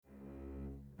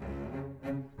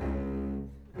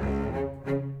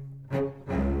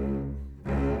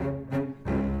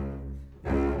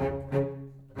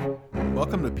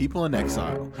Welcome to People in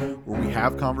Exile, where we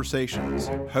have conversations,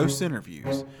 host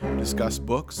interviews, discuss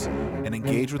books, and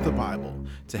engage with the Bible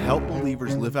to help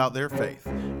believers live out their faith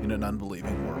in an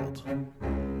unbelieving world.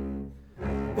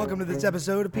 Welcome to this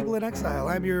episode of People in Exile.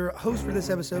 I'm your host for this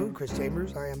episode, Chris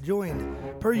Chambers. I am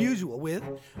joined, per usual, with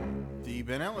The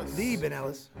Ben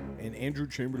Ellis. And Andrew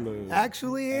Chamberlain.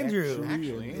 Actually, Andrew.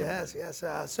 Actually. Yes.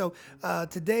 So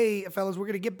today, fellas, we're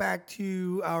going to get back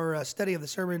to our study of the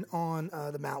Sermon on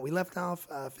the Mount. We left off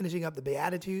finishing up the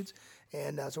Beatitudes,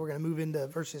 and so we're going to move into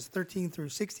verses 13 through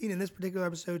 16 in this particular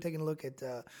episode, taking a look at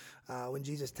when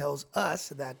Jesus tells us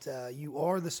that you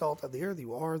are the salt of the earth,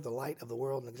 you are the light of the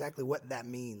world, and exactly what that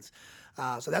means.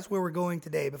 So that's where we're going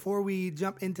today. Before we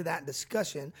jump into that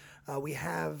discussion, we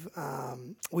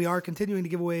are continuing to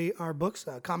give away our books,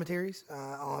 commentaries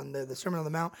on the Sermon on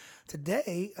the Mount.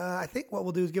 Today, I think what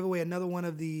we'll do is give away another one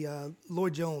of the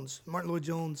Martin Lloyd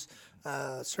Jones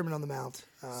Sermon on the Mount.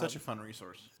 Such a fun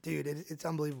resource. Dude, it's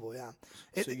unbelievable, yeah.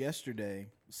 So yesterday,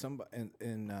 somebody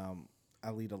I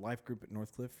lead a life group at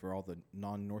Northcliffe for all the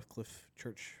non-Northcliffe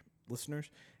church listeners,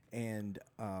 and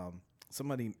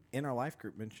somebody in our life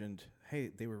group mentioned, hey,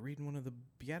 they were reading one of the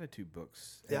Beatitude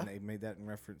books, and they made that in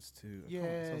reference to a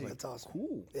comment. So I was like, that's awesome.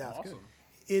 Cool. Yeah, Awesome.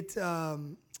 It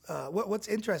what's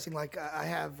interesting, like I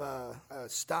have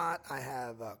Stott, I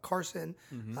have Carson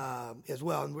as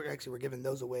well, and we're giving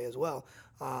those away as well.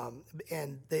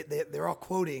 And they're all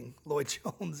quoting Lloyd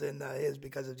Jones in his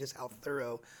because of just how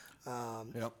thorough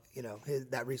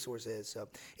that resource is. So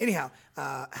anyhow,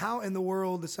 how in the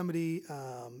world does somebody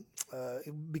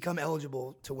become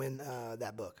eligible to win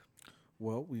that book?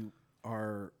 Well,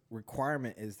 our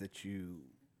requirement is that you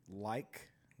like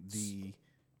the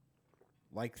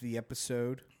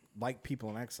episode, like People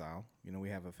in Exile. You know, we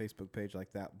have a Facebook page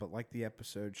like that, but like the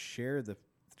episode, share the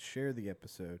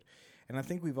episode, and I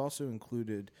think we've also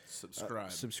included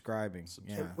subscribing,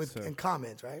 and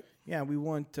comments, right? Yeah, we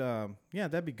want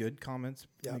that'd be good comments.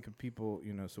 Making people,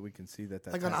 so we can see that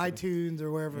like on iTunes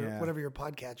or whatever your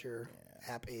podcatcher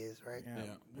app is, right? Yeah.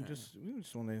 We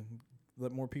just want to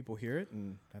let more people hear it,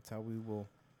 and that's how we will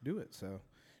do it. So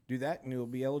do that, and you'll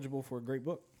be eligible for a great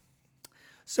book.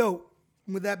 So,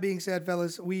 with that being said,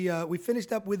 fellas, we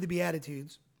finished up with the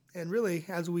Beatitudes, and really,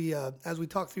 as we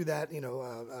talked through that,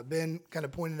 Ben kind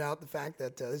of pointed out the fact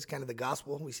that this is kind of the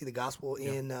gospel. We see the gospel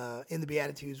in the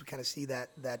Beatitudes. We kind of see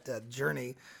that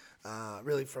journey.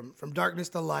 Really from darkness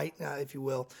to light, if you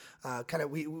will.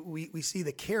 We see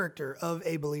the character of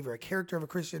a believer, a character of a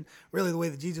Christian. Really, the way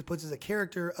that Jesus puts it is a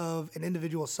character of an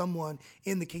individual, someone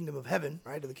in the kingdom of heaven,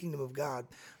 right, or the kingdom of God.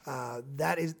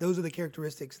 Those are the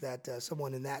characteristics that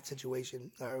someone in that situation,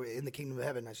 or in the kingdom of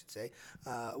heaven, I should say,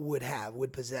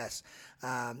 would possess.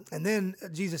 And then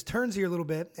Jesus turns here a little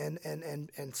bit and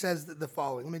says the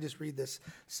following. Let me just read this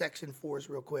section for us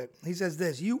real quick. He says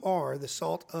this: "You are the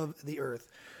salt of the earth.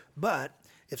 But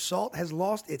if salt has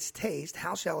lost its taste,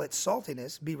 how shall its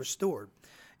saltiness be restored?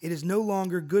 It is no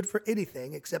longer good for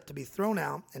anything except to be thrown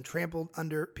out and trampled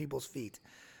under people's feet."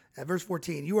 At verse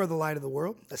 14, "You are the light of the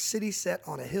world. A city set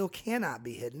on a hill cannot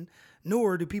be hidden,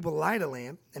 nor do people light a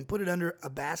lamp and put it under a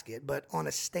basket, but on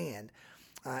a stand,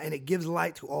 and it gives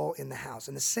light to all in the house.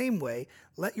 In the same way,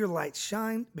 let your light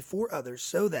shine before others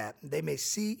so that they may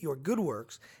see your good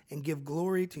works and give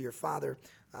glory to your Father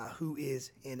who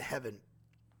is in heaven."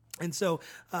 And so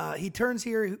he turns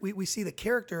here. We see the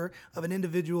character of an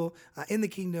individual in the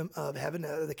kingdom of heaven,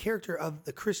 the character of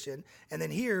the Christian. And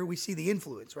then here we see the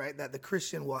influence, right, that the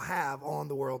Christian will have on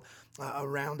the world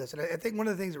around us. And I think one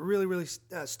of the things that really, really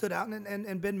stood out,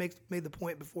 and Ben made the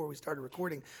point before we started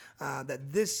recording,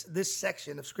 that this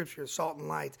section of Scripture, Salt and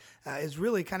Light, is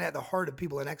really kind of at the heart of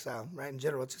People in Exile, right, in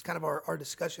general. It's just kind of our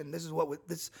discussion. This is what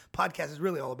this podcast is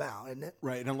really all about, isn't it?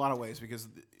 Right, in a lot of ways, because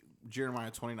Jeremiah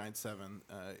 29:7,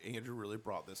 Andrew really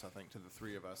brought this, I think, to the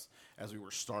three of us as we were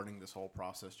starting this whole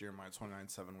process. Jeremiah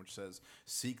 29:7, which says,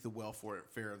 "Seek the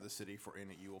welfare of the city, for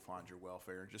in it you will find your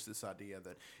welfare." Just this idea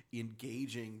that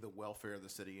engaging the welfare of the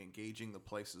city, engaging the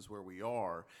places where we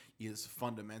are, is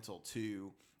fundamental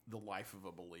to the life of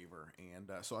a believer.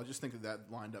 And so I just think that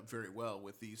lined up very well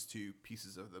with these two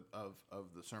pieces of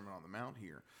the Sermon on the Mount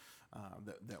here,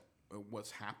 that what's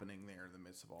happening there in the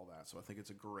midst of all that. So I think it's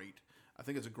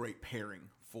a great pairing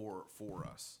for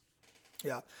us.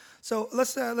 Yeah. So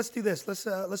let's do this.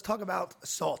 Let's talk about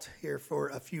salt here for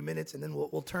a few minutes, and then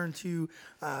we'll turn to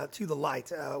the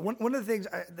light. One of the things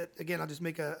that, again, I'll just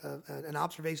make an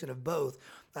observation of both,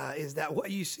 is that what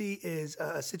you see is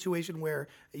a situation where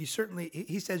you certainly,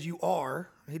 he says you are.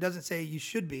 He doesn't say you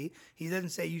should be. He doesn't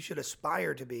say you should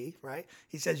aspire to be, right?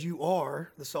 He says you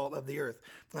are the salt of the earth.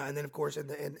 And then, of course, in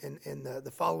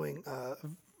the following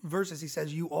verses, he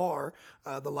says, you are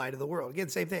the light of the world. Again,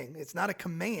 same thing. It's not a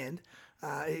command.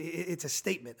 It's a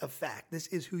statement of fact. This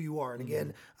is who you are. And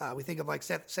again, we think of like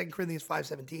 2 Corinthians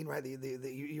 5:17, right?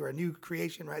 You're a new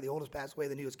creation, right? The old has passed away,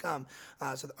 the new has come.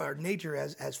 So our nature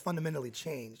has fundamentally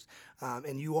changed,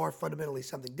 and you are fundamentally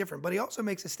something different. But he also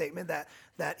makes a statement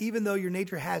that even though your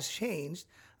nature has changed,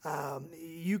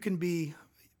 you can be,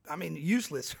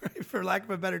 useless, right? For lack of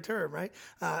a better term, right?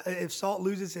 If salt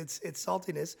loses its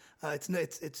saltiness,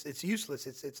 it's useless.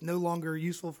 It's no longer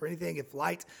useful for anything. If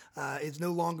light is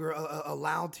no longer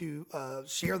allowed to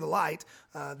share the light,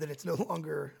 then it's no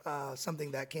longer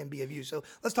something that can be of use. So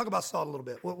let's talk about salt a little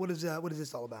bit. What is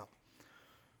this all about?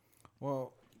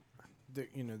 Well,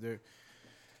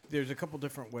 there's a couple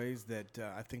different ways that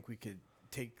I think we could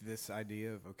take this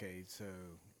idea of, okay, so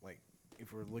like,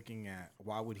 if we're looking at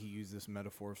why would he use this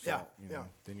metaphor of salt,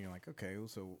 then you're like, okay, well,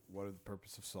 so what are the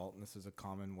purpose of salt? And this is a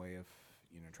common way of,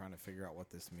 trying to figure out what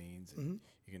this means. And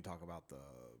you can talk about the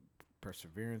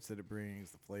perseverance that it brings,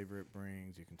 the flavor it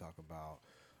brings. You can talk about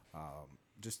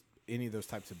just any of those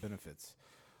types of benefits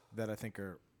that I think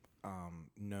are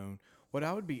known. What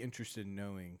I would be interested in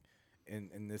knowing,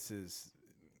 and this is,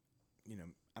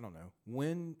 I don't know,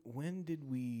 when did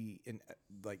we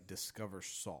discover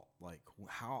salt? Like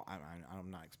how? I'm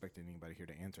not expecting anybody here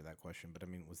to answer that question, but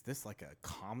was this like a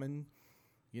common?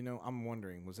 I'm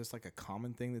wondering, was this like a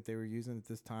common thing that they were using at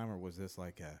this time, or was this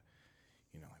like a,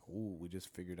 we just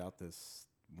figured out this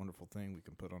wonderful thing we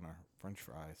can put on our French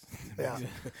fries? Yeah.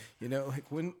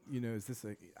 When, is this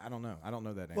I don't know. I don't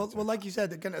know that answer. Well, like you said,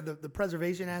 the kind of the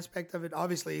preservation aspect of it,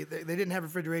 obviously they didn't have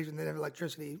refrigeration, they didn't have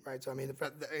electricity, right? So,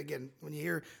 again, when you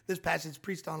hear this passage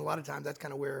preached on a lot of times, that's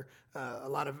kind of where a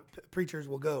lot of preachers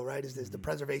will go, right? Is this the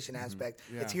preservation aspect?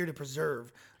 Yeah. It's here to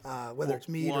preserve, whether it's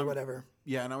meat or whatever.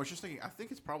 Yeah, and I was just thinking, I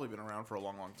think it's probably been around for a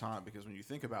long, long time, because when you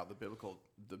think about the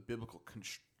biblical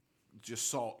just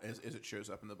salt as it shows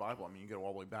up in the Bible. You go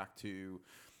all the way back to,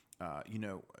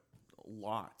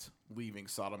 Lot leaving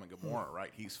Sodom and Gomorrah,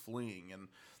 right? He's fleeing, and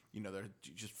they're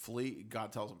just flee.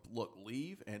 God tells him, "Look,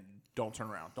 leave and don't turn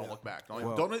around, don't look back, don't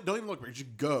even look back,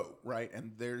 just go." Right?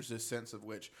 And there's this sense of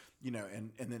which,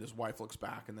 and then his wife looks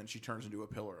back, and then she turns into a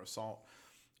pillar of salt.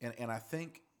 And I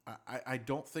think I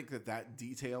don't think that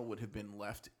detail would have been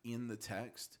left in the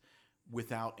text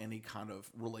without any kind of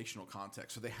relational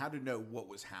context. So they had to know what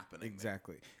was happening.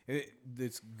 Exactly.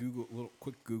 This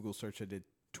quick Google search I did,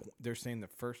 they're saying the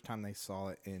first time they saw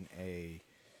it in a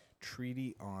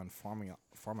treaty on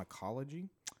pharmacology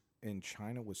in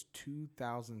China was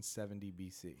 2070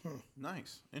 BC.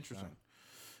 Nice. Interesting.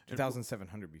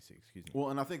 2700 BC, excuse me. Well,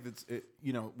 and I think that's it,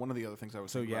 one of the other things I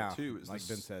was thinking about too is, like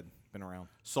Ben said, been around.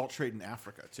 Salt trade in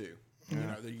Africa too.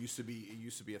 There used to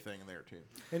be a thing there too.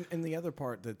 And the other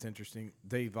part that's interesting,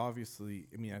 they've obviously,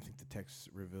 I think the text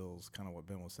reveals kind of what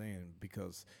Ben was saying,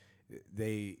 because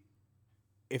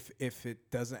if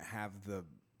it doesn't have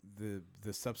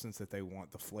the substance that they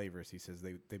want, the flavors, he says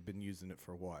they've been using it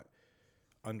for what?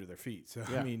 Under their feet. So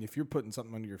if you're putting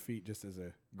something under your feet just as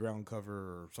a ground cover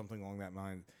or something along that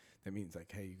line, that means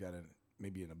like, hey, you got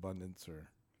maybe an abundance or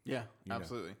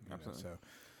absolutely.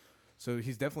 So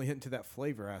he's definitely hitting to that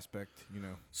flavor aspect,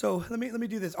 So let me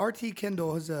do this. R.T.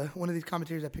 Kendall is one of these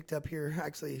commentators I picked up here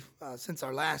actually since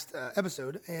our last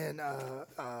episode, and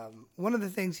one of the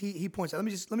things he points out. Let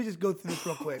me just go through this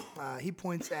real quick. He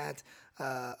points at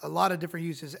a lot of different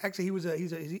uses. Actually, he was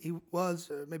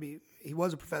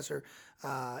a professor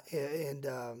of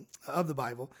the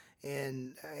Bible.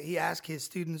 And he asked his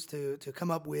students to come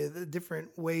up with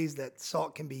different ways that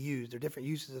salt can be used, or different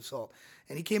uses of salt.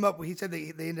 And he said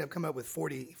they ended up coming up with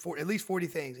at least 40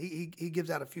 things. He gives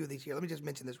out a few of these here. Let me just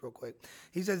mention this real quick.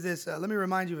 He says this, let me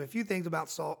remind you of a few things about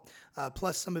salt,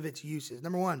 plus some of its uses.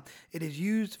 Number one, it is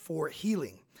used for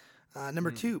healing.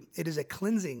 Number two, it is a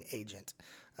cleansing agent.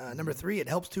 Number three, it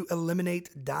helps to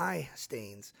eliminate dye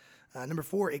stains. Number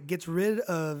four, it gets rid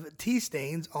of tea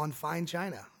stains on fine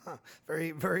china.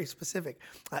 Very, very specific.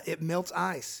 It melts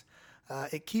ice.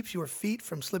 It keeps your feet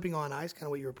from slipping on ice, kind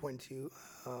of what you were pointing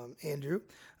to, Andrew.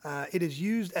 It is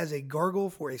used as a gargle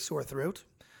for a sore throat.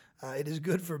 It is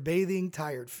good for bathing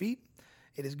tired feet.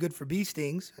 It is good for bee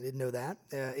stings. I didn't know that.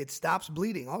 It stops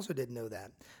bleeding. Also didn't know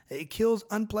that. It kills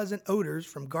unpleasant odors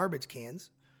from garbage cans.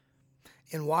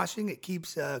 In washing, it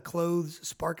keeps clothes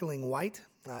sparkling white.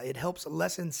 It helps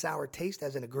lessen sour taste,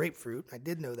 as in a grapefruit. I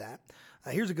did know that.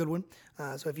 Here's a good one.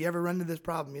 So if you ever run into this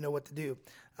problem, you know what to do.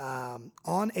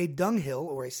 On a dunghill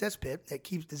or a cesspit, it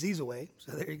keeps disease away.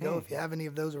 So there you go. If you have any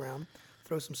of those around,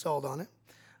 throw some salt on it.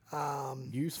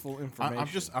 Useful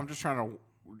information. I'm just trying to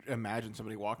imagine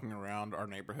somebody walking around our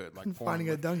neighborhood, like Finding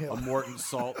a dunghill. a Morton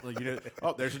salt. Like,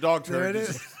 oh, there's a dog turd. There it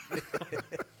is.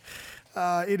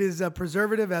 It is a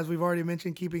preservative, as we've already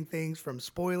mentioned, keeping things from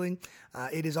spoiling.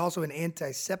 It is also an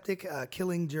antiseptic,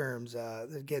 killing germs.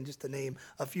 Again, just to name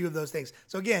a few of those things.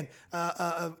 So again,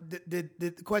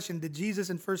 the question, did Jesus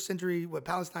in first century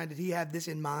Palestine, did he have this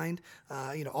in mind?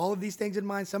 All of these things in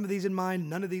mind, some of these in mind,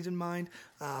 none of these in mind?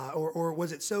 Or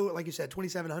was it so, like you said,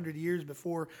 2,700 years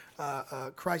before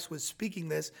Christ was speaking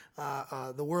this,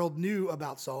 the world knew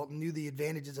about salt and knew the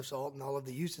advantages of salt and all of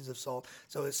the uses of salt.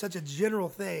 So it's such a general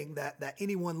thing that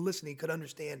anyone listening could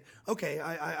understand. Okay,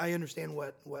 I understand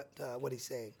what he's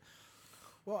saying.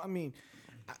 Well, I mean,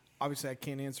 obviously I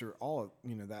can't answer all of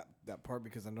that part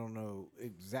because I don't know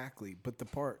exactly. But the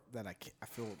part that I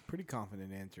feel pretty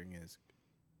confident answering is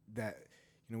that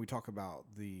we talk about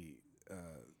the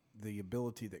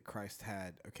ability that Christ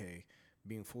had. Okay,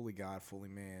 being fully God, fully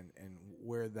man, and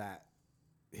where that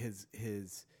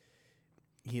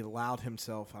he allowed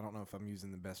himself, I don't know if I'm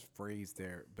using the best phrase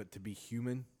there, but to be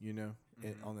human,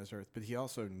 on this earth. But he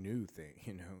also knew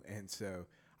things, and so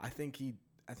I think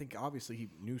obviously he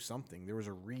knew something. There was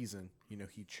a reason,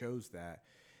 he chose that.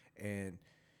 And,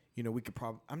 we could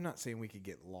I'm not saying we could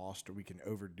get lost or we can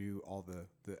overdo all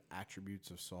the attributes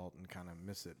of salt and kind of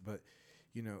miss it. But,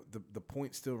 the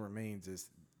point still remains is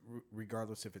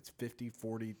regardless if it's 50,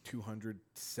 40, 200,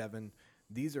 7,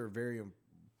 these are very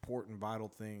important, vital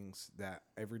things that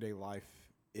everyday life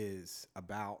is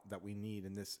about, that we need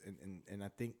in this. And I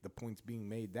think the point's being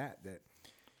made that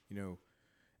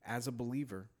as a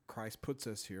believer, Christ puts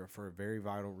us here for a very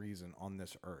vital reason on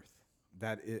this earth.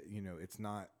 That it's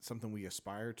not something we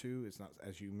aspire to. It's not,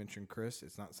 as you mentioned, Chris,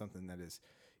 it's not something that is,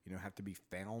 have to be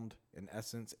found in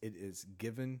essence. It is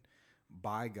given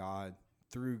by God,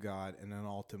 through God, and then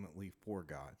ultimately for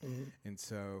God. Mm-hmm. And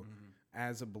so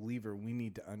as a believer, we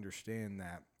need to understand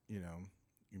that,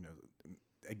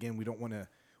 again, we don't want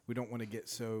to get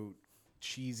so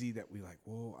cheesy that we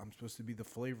well, I'm supposed to be the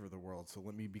flavor of the world, so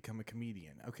let me become a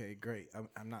comedian. Okay, great.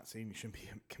 I'm not saying you shouldn't be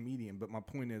a comedian, but my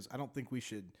point is I don't think we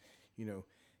should,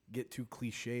 get too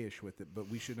cliche-ish with it, but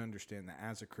we should understand that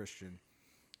as a Christian,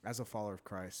 as a follower of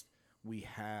Christ, we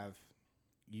have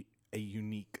a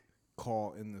unique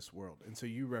call in this world. And so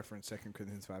you referenced 2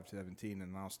 Corinthians 5:17,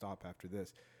 and I'll stop after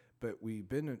this. But we've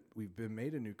been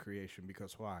made a new creation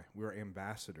because why? We're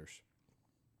ambassadors.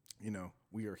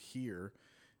 We are here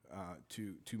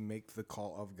to make the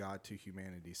call of God to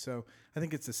humanity. So I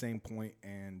think it's the same point,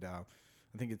 and I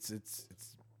think it's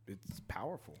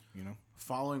powerful.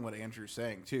 Following what Andrew's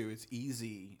saying too, it's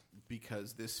easy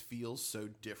because this feels so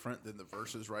different than the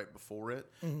verses right before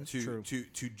it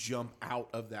to jump out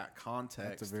of that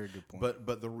context. That's a very good point.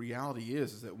 But the reality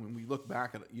is that when we look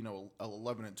back at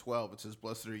 11 and 12, it says,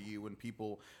 "Blessed are you when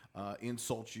people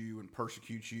insult you and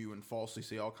persecute you and falsely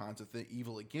say all kinds of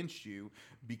evil against you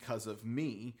because of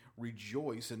me.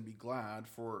 Rejoice and be glad,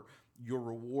 for your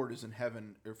reward is in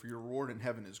heaven. Or for your reward in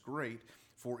heaven is great.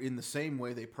 For in the same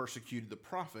way they persecuted the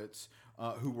prophets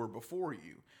who were before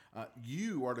you.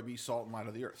 You are to be salt and light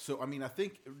of the earth." So, I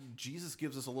think Jesus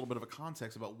gives us a little bit of a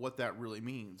context about what that really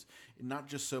means. Not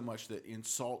just so much that in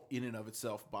salt in and of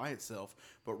itself by itself,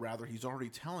 but rather he's already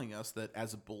telling us that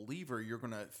as a believer, you're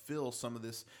going to feel some of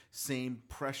this same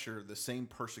pressure, the same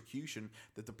persecution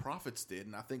that the prophets did.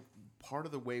 And I think part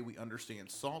of the way we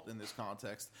understand salt in this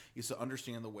context is to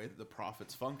understand the way that the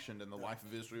prophets functioned in the life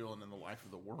of Israel and in the life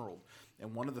of the world.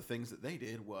 And one of the things that they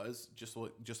did was, just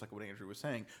like what Andrew was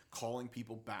saying, calling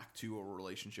people back to a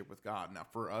relationship with God. Now,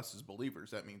 for us as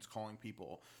believers, that means calling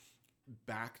people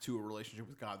back to a relationship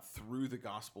with God through the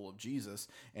gospel of Jesus,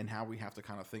 and how we have to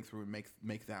kind of think through and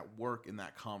make that work in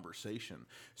that conversation.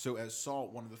 So as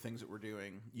salt, one of the things that we're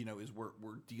doing, is we're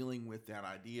dealing with that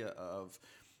idea of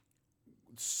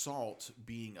salt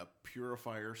being a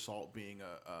purifier, salt being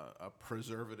a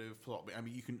preservative.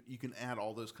 You can add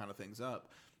all those kind of things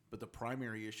up, but the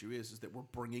primary issue is that we're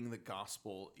bringing the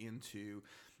gospel into.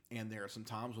 And there are some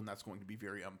times when that's going to be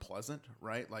very unpleasant,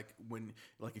 right?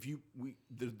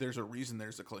 There's a reason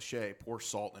there's a cliche, pour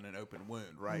salt in an open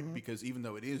wound, right? Mm-hmm. Because even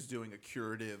though it is doing a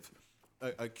curative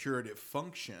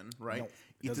function, right?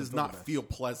 It does not feel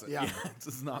pleasant. Yeah.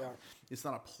 It's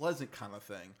not a pleasant kind of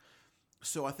thing.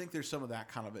 So I think there's some of that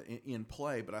kind of in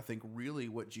play, but I think really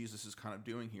what Jesus is kind of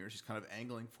doing here is he's kind of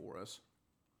angling for us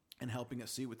and helping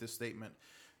us see with this statement,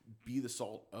 be the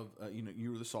salt of,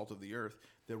 you're the salt of the earth,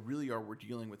 that really we're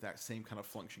dealing with that same kind of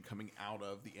function coming out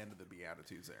of the end of the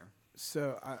Beatitudes there.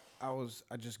 So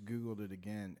I just Googled it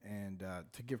again, and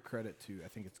to give credit to, I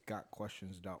think it's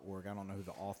gotquestions.org. I don't know who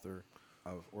the author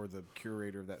of or the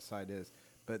curator of that site is,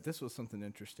 but this was something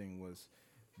interesting, was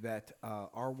that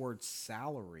our word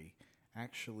salary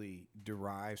actually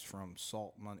derives from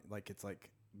salt money. Like it's like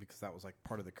because that was like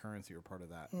part of the currency or part of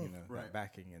that, that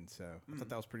backing. And so I thought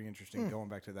that was pretty interesting going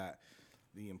back to that,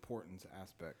 the importance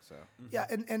aspect. So Yeah,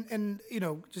 and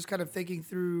just kind of thinking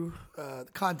through the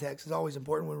context is always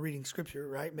important when reading scripture,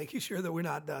 right? Making sure that we're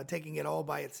not taking it all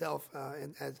by itself,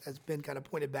 and as Ben kind of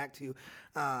pointed back to,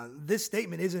 this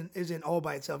statement isn't all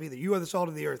by itself either. You are the salt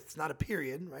of the earth. It's not a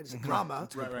period, right? It's a comma.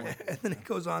 Right. And then it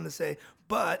goes on to say,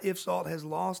 but if salt has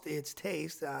lost its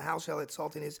taste, how shall its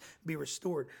saltiness be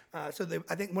restored? I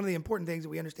think one of the important things that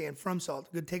we understand from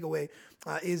salt, good takeaway,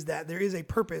 is that there is a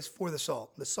purpose for the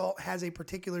salt. The salt has a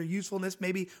particular usefulness,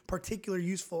 maybe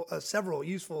several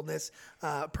usefulness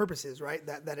purposes, right?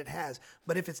 That it has.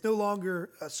 But if it's no longer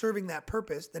serving that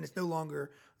purpose, then it's no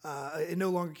longer. It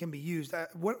no longer can be used.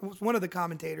 One of the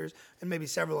commentators, and maybe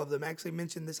several of them, actually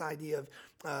mentioned this idea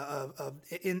of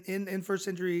in first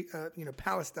century,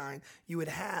 Palestine, you would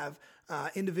have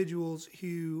individuals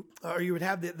who, or you would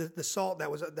have the salt that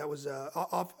was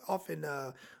often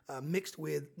mixed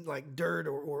with like dirt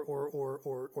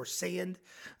or sand,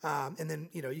 and then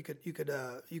you could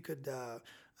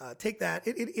take that.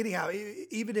 Anyhow,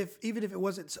 even if it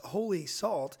wasn't wholly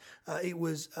salt, it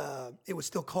was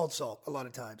still called salt a lot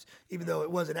of times, even though it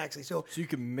wasn't actually. So you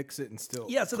can mix it and still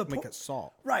make it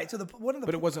salt, right? So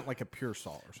but it wasn't like a pure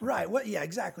salt or something, right? Yeah,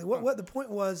 exactly. What the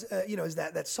point was, is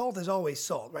that salt is always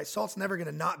salt, right? Salt's never going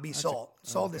to not be salt.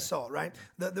 Salt is salt, right?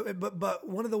 But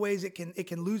one of the ways it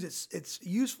can lose its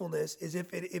usefulness is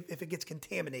if it gets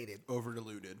contaminated, over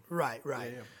diluted. Right.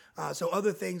 Yeah. So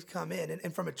other things come in,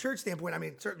 and from a church standpoint, I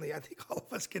mean, certainly, I think all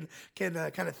of us can kind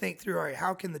of think through. All right,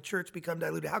 how can the church become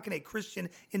diluted? How can a Christian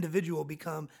individual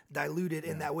become diluted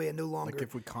in that way and no longer? Like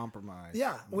if we compromise,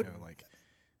 like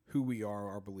who we are,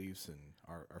 our beliefs, and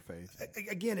our faith.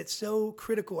 Again, it's so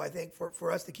critical, I think,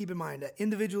 for us to keep in mind that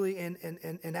individually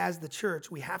and as the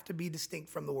church, we have to be distinct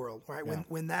from the world, right? Yeah.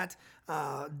 When that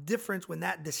difference, when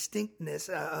that distinctness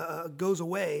goes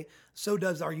away, so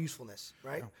does our usefulness,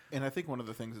 right? Yeah. And I think one of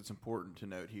the things that's important to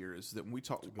note here is that when we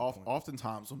talk,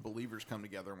 oftentimes when believers come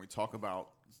together and we talk about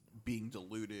being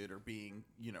diluted or being,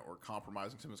 or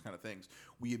compromising some of those kind of things,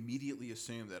 we immediately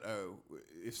assume that,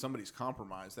 if somebody's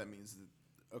compromised, that means that,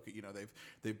 okay,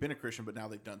 they've been a Christian, but now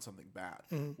they've done something bad.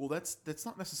 Mm-hmm. Well, that's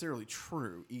not necessarily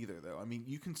true either, though. I mean,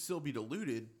 you can still be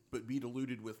diluted, but be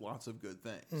diluted with lots of good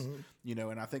things,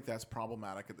 and I think that's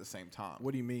problematic at the same time.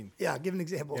 What do you mean? Yeah, give an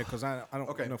example. Yeah, because I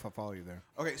don't know if I follow you there.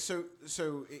 Okay, so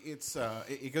it's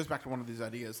it goes back to one of these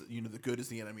ideas that the good is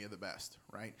the enemy of the best,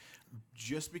 right?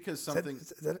 Just because something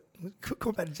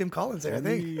go back to Jim Collins there, I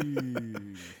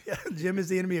think. Yeah, Jim is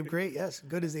the enemy of great. Yes,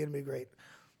 good is the enemy of great.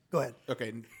 Go ahead.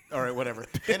 Okay. All right. Whatever.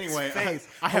 Anyway,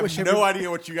 I have no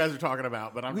idea what you guys are talking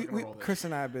about, but I'm going to roll this. Chris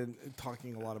and I have been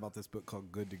talking a lot about this book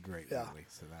called Good to Great lately,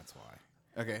 so that's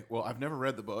why. Okay. Well, I've never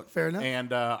read the book. Fair enough.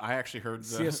 And I actually heard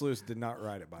C.S. Lewis did not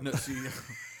write it, by the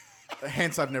way.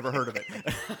 Hence, I've never heard of it.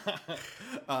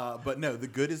 But no, the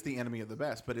good is the enemy of the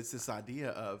best. But it's this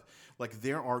idea of, like,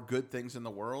 there are good things in the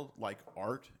world, like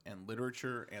art and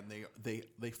literature, and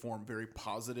they form very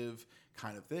positive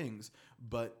kind of things.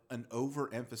 But an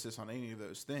overemphasis on any of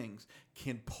those things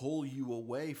can pull you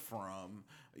away from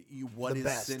what is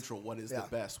central, what is the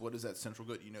best, what is that central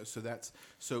good.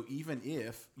 So even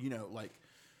if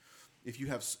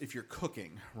if you're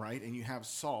cooking, right, and you have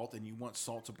salt and you want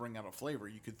salt to bring out a flavor,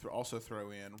 you could also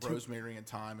throw in rosemary and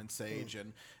thyme and sage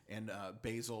and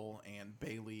basil and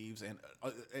bay leaves. And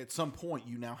at some point,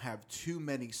 you now have too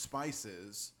many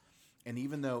spices. And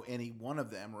even though any one of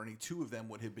them or any two of them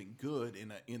would have been good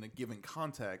in a given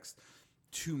context,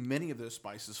 too many of those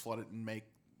spices flood it and make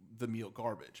the meal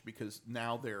garbage because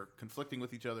now they're conflicting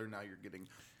with each other. Now you're getting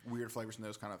weird flavors and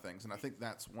those kind of things. And I think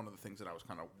that's one of the things that I was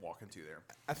kind of walking to there.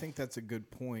 I think that's a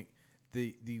good point.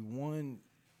 The one,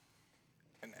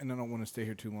 and I don't want to stay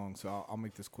here too long, so I'll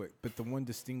make this quick. But the one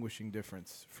distinguishing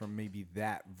difference from maybe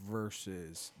that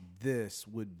versus this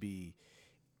would be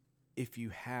if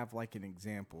you have like an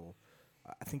example.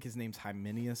 I think his name's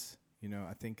Hymenaeus.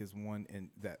 I think is one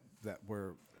in that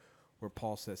where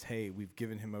Paul says, "Hey, we've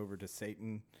given him over to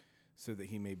Satan." So that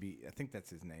he may be, I think that's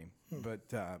his name, but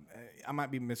I might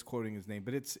be misquoting his name.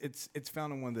 But it's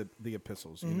found in one of the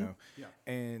epistles, and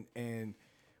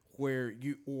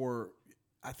where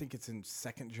I think it's in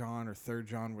 2 John or 3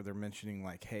 John where they're mentioning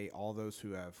like, hey, all those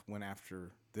who have went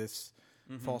after this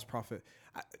false prophet.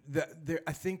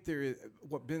 I think there is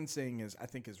what Ben's saying is I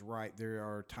think is right. There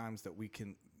are times that we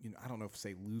can, I don't know if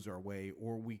say lose our way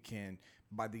or we can.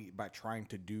 By trying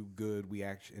to do good, we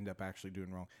actually end up actually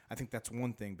doing wrong. I think that's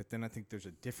one thing, but then I think there's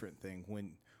a different thing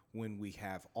when we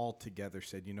have all together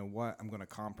said, you know what, I'm going to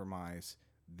compromise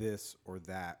this or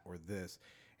that or this.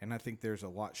 And I think there's a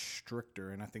lot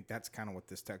stricter, and I think that's kind of what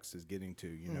this text is getting to.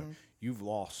 You know, you've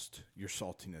lost your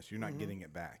saltiness; you're not getting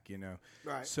it back. You know,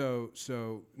 Right. So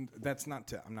that's not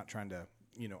to. I'm not trying to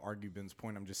argue Ben's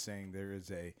point. I'm just saying there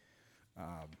is a.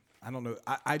 I don't know.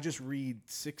 I just read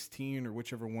 16 or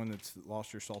whichever one that's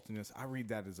lost your saltiness. I read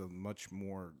that as a much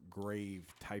more grave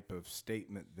type of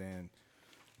statement than.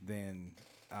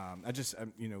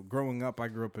 Growing up, I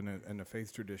grew up in a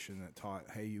faith tradition that taught,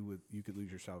 hey, you could lose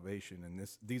your salvation, and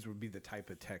these would be the type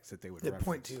of texts that they would reference.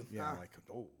 point to. Yeah, like,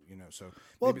 so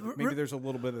Well, maybe there's a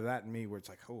little bit of that in me where it's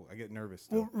like, oh, I get nervous.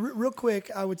 Well, real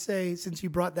quick, I would say, since you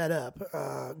brought that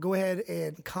up, go ahead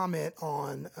and comment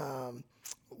on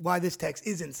why this text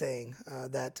isn't saying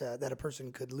that a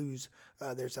person could lose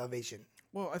their salvation.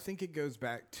 Well, I think it goes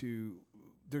back to,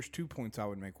 there's 2 points I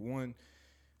would make. One,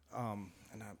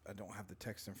 and I don't have the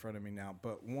text in front of me now,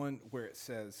 but one where it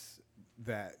says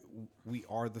that we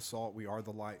are the salt, we are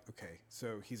the light. Okay,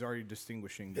 so he's already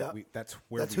distinguishing that that's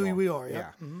who we are.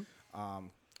 Yeah. Mm-hmm.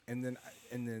 And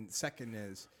then second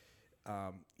is,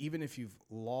 even if you've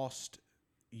lost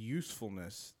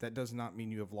usefulness, that does not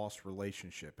mean you have lost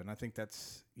relationship. And I think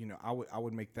that's, I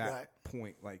would make that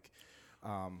point. Like,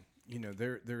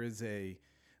 there is a.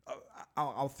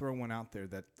 I'll throw one out there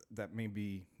that may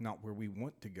be not where we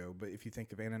want to go, but if you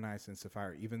think of Ananias and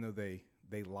Sapphira, even though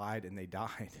they lied and they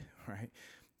died, right?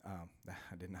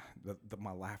 I did not.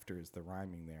 My laughter is the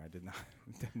rhyming there. I did not.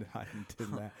 did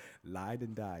not lied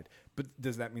and died. But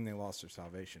does that mean they lost their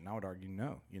salvation? I would argue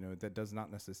no. That does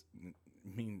not necessarily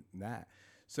mean that.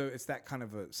 So it's that kind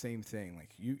of a same thing.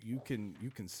 Like you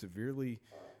can severely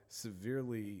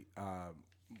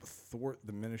thwart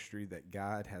the ministry that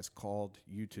God has called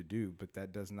you to do, but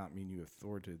that does not mean you have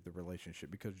thwarted the relationship,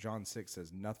 because John 6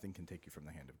 says nothing can take you from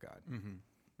the hand of God.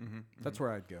 That's where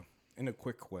I'd go in a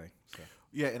quick way. So.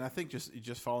 Yeah, and I think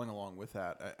just following along with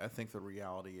that, I think the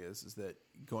reality is that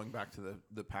going back to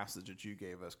the passage that you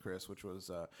gave us, Chris, which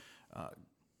was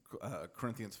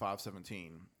Corinthians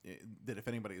 5:17, that if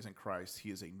anybody is in Christ,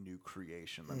 he is a new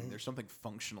creation. I mean, there's something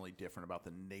functionally different about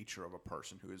the nature of a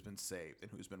person who has been saved and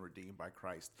who's been redeemed by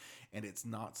Christ. And it's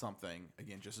not something,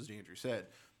 again, just as Andrew said,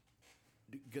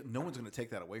 no one's going to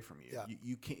take that away from you. Yeah.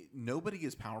 You can't. Nobody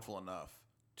is powerful enough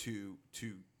to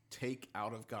take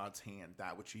out of God's hand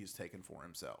that which he has taken for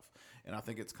himself. And I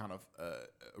think it's kind of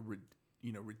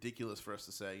ridiculous for us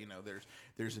to say,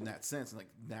 there's in that sense, and like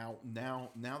now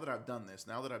that I've done this,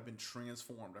 now that I've been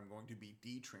transformed, I'm going to be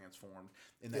de-transformed,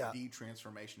 and that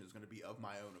de-transformation is going to be of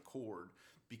my own accord,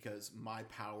 because my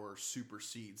power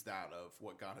supersedes that of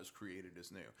what God has created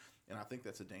as new. And I think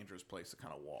that's a dangerous place to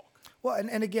kind of walk. Well,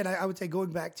 and again, I would say,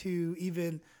 going back to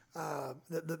even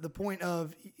the point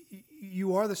of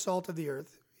you are the salt of the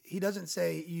earth, he doesn't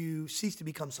say you cease to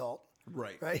become salt.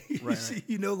 Right.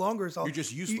 You no longer salt. You're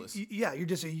just useless.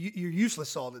 You're useless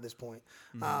salt at this point.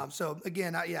 So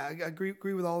again, I agree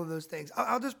with all of those things.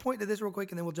 I'll just point to this real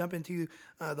quick, and then we'll jump into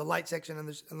the light section.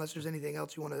 Unless there's anything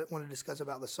else you want to discuss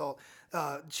about the salt.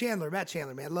 Matt Chandler,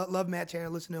 man, love Matt Chandler.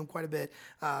 Listen to him quite a bit.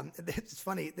 It's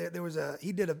funny. There was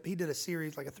he did a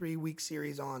series, like a 3-week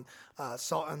series on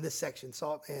salt, on this section,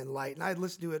 salt and light. And I had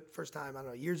listened to it first time, I don't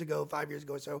know, 5 years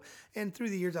ago or so. And through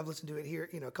the years, I've listened to it here,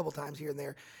 a couple times here and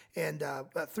there. And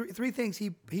three things he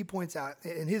points out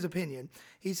in his opinion.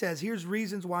 He says, here's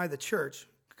reasons why the church,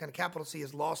 kind of capital C,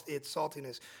 has lost its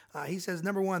saltiness. He says,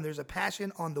 number one, there's a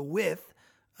passion on the width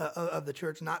of the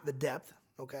church, not the depth.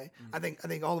 Okay, I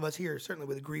think all of us here certainly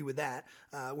would agree with that.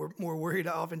 We're more worried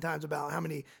oftentimes about how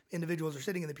many individuals are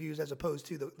sitting in the pews as opposed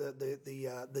to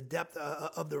the depth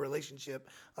of the relationship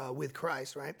with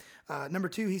Christ. Right. Number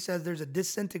two, he says there's a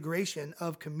disintegration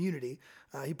of community.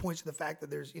 He points to the fact that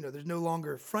there's no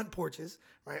longer front porches,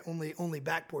 right? Only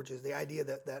back porches. The idea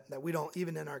that we don't,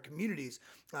 even in our communities,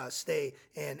 stay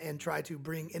and try to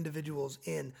bring individuals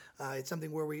in. It's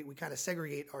something where we kind of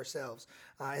segregate ourselves.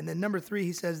 And then number three,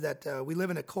 he says that we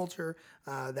live in a culture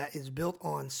that is built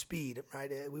on speed,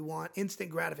 right? We want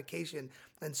instant gratification.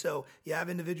 And so you have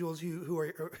individuals who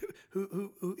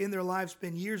in their lives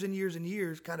spend years and years and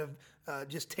years kind of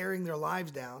just tearing their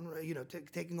lives down,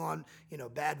 taking on,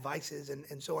 bad vices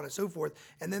and so on and so forth.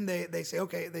 And then they say,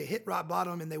 okay, they hit rock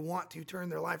bottom and they want to turn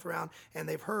their life around, and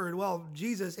they've heard, well,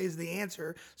 Jesus is the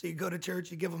answer. So you go to church,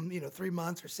 you give them, 3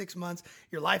 months or 6 months.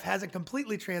 Your life hasn't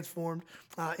completely transformed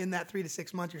in that 3 to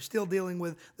 6 months. You're still dealing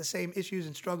with the same issues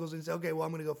and struggles, and say, okay, well,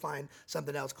 I'm going to go find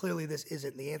something else. Clearly, this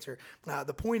isn't the answer.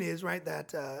 The point is, right,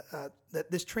 that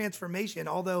this transformation,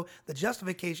 although the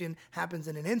justification happens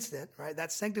in an instant, right,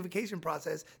 that sanctification sanctification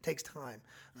process takes time,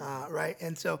 right?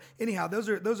 And so anyhow, those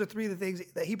are three of the things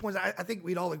that he points out. I think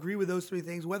we'd all agree with those three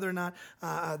things, whether or not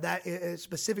that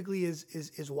specifically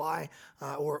is why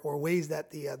or ways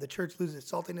that the church loses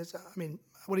its saltiness. I mean,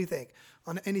 what do you think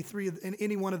on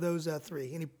any one of those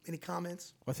three? Any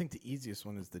comments? Well, I think the easiest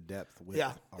one is the depth. With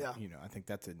Yeah. I think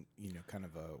that's kind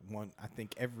of a one. I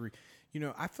think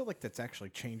I feel like that's actually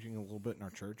changing a little bit in our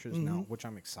churches now, which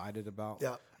I'm excited about.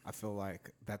 Yeah. I feel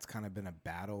like that's kind of been a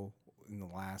battle in the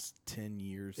last 10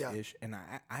 years ish. And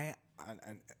I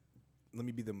let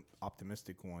me be the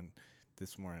optimistic one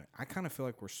this morning. I kind of feel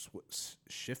like we're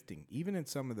shifting, even in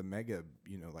some of the mega.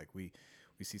 Like we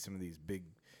see some of these big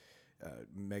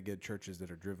mega churches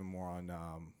that are driven more on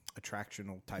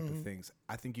attractional type of things.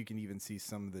 I think you can even see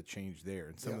some of the change there,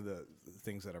 and some of the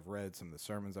things that I've read, some of the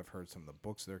sermons I've heard, some of the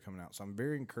books that are coming out. So I'm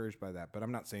very encouraged by that, but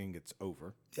I'm not saying it's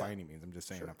over by any means. I'm just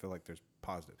saying I feel like there's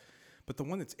positive. But the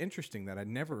one that's interesting that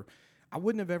I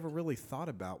wouldn't have ever really thought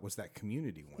about was that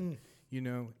community one.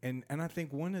 And I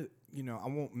think I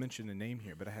won't mention a name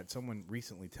here, but I had someone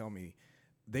recently tell me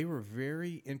they were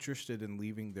very interested in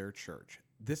leaving their church.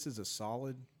 This is a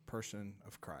solid person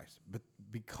of Christ, but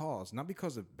not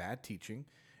because of bad teaching,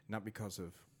 not because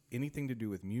of anything to do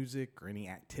with music or any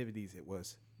activities. It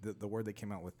was the word they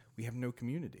came out with: we have no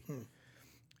community.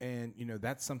 And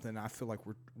that's something I feel like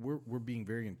we're being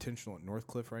very intentional at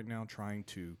Northcliffe right now, trying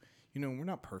to, we're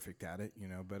not perfect at it,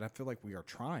 but I feel like we are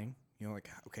trying.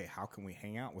 Okay, how can we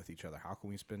hang out with each other? How can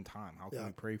we spend time? How can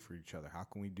we pray for each other? How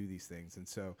can we do these things? And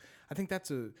so I think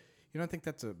that's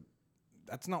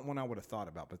not one I would have thought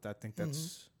about, but I think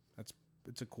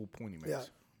it's a cool point he makes. Yeah.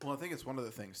 Well, I think it's one of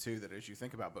the things, too, that as you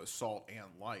think about both salt and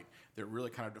light, they're really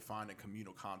kind of defined in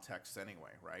communal context anyway,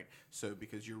 right? So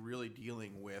because you're really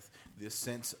dealing with this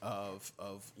sense of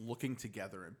looking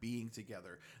together and being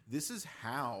together. This is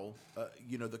how,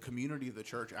 the community of the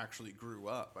church actually grew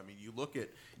up. I mean, you look at...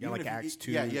 like Acts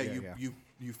 2.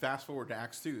 You fast forward to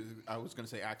Acts 2. I was going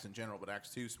to say Acts in general, but Acts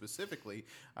 2 specifically,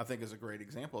 I think is a great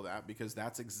example of that, because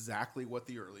that's exactly what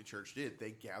the early church did.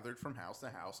 They gathered from house to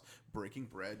house, breaking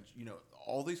bread.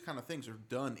 All these kind of things are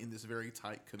done in this very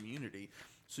tight community.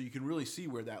 So you can really see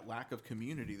where that lack of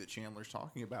community that Chandler's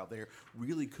talking about there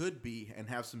really could be and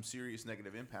have some serious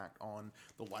negative impact on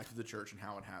the life of the church and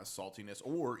how it has saltiness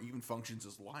or even functions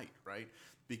as light, right?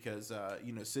 Because,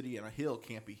 city and a hill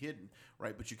can't be hidden,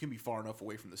 right? But you can be far enough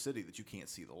away from the city that you can't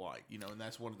see the light, and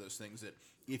that's one of those things that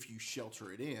if you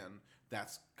shelter it in,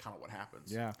 that's kind of what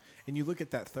happens. Yeah. And you look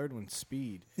at that third one,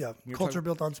 speed. Yeah. Culture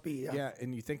built on speed. Yeah.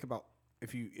 And you think about,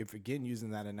 if again,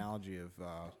 using that analogy of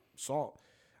salt,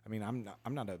 I mean,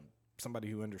 I'm not somebody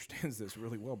who understands this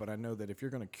really well, but I know that if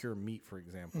you're going to cure meat, for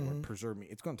example, or preserve meat,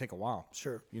 it's going to take a while.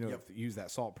 Sure. If you use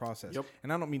that salt process. Yep.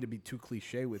 And I don't mean to be too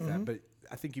cliche with that, but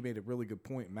I think you made a really good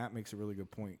point. Matt makes a really good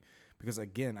point, because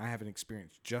again, I have an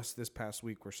experience just this past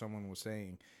week where someone was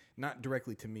saying, not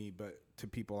directly to me, but to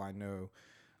people I know,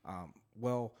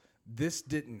 this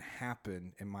didn't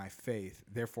happen in my faith,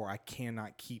 therefore I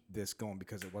cannot keep this going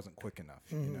because it wasn't quick enough,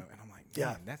 And I'm like,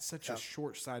 man, that's such a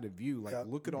short-sighted view. Like,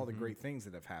 look at all the great things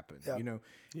that have happened,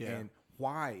 and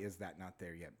why is that not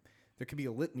there yet? There could be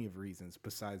a litany of reasons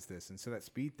besides this, and so that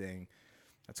speed thing,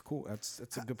 that's cool. That's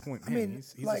a good point. Man, I mean,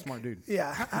 he's a smart dude.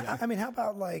 Yeah. I mean, how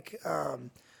about I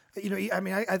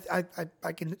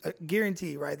can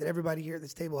guarantee, right, that everybody here at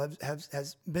this table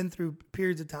has been through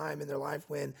periods of time in their life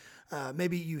when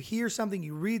maybe you hear something,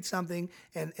 you read something,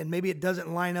 and maybe it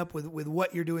doesn't line up with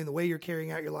what you're doing, the way you're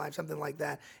carrying out your life, something like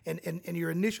that. And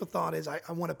your initial thought is, I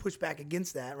want to push back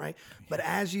against that, right? But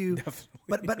as you,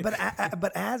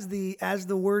 but as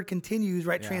the word continues,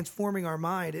 right, transforming our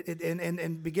mind,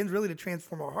 and begins really to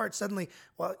transform our hearts. Suddenly,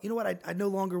 well, you know what? I no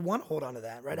longer want to hold on to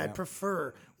that, right? I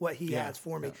prefer what He has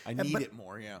for me. I need it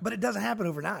more, But it doesn't happen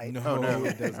overnight. No,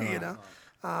 it doesn't.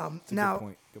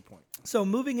 Now, good point. So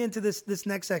moving into this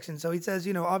next section, so he says,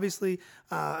 obviously,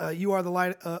 you are the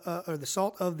light or the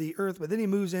salt of the earth. But then he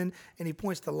moves in and he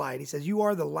points to light. He says, you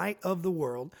are the light of the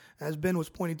world. As Ben was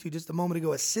pointing to just a moment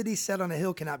ago, a city set on a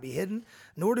hill cannot be hidden,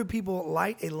 nor do people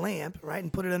light a lamp, right,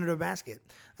 and put it under a basket,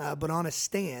 but on a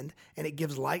stand, and it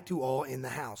gives light to all in the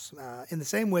house. In the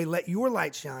same way, let your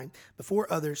light shine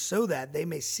before others, so that they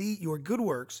may see your good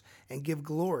works and give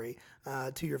glory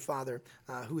to your Father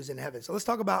who is in heaven. So let's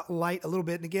talk about light a little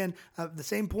bit. And again, the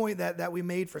same point that we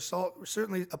made for salt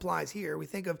certainly applies here. We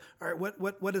think of, all right,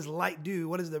 what does light do?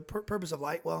 What is the purpose of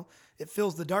light? Well, it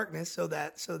fills the darkness so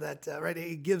that right,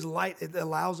 it gives light. It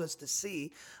allows us to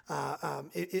see.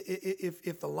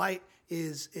 If the light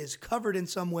is covered in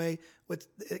some way, with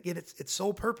again its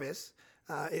sole purpose,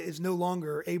 is no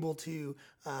longer able to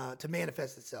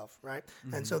manifest itself, right?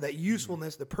 And so that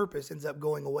usefulness, the purpose, ends up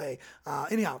going away.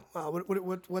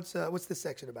 What's this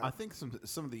section about? I think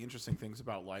some of the interesting things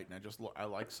about light, and I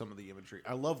like some of the imagery.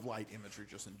 I love light imagery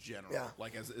just in general,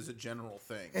 like as a general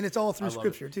thing. And it's all through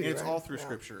Scripture too. And it's right? all through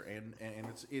Scripture, and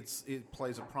it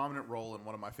plays a prominent role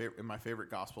in my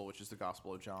favorite gospel, which is the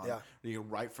Gospel of John.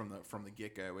 Right from the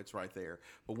get go, it's right there.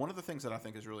 But one of the things that I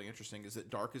think is really interesting is that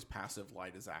dark is passive,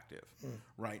 light is active.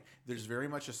 Right? There's very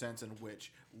much a sense in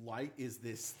which light is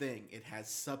this thing. It has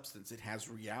substance. It has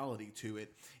reality to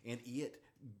it, and it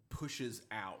pushes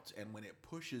out. And when it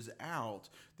pushes out,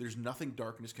 there's nothing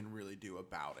darkness can really do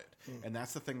about it. And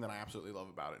that's the thing that I absolutely love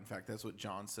about it. In fact, that's what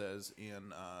John says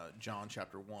in John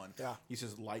chapter 1. He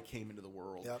says, light came into the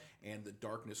world, and the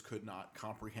darkness could not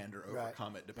comprehend or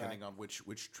overcome it, depending on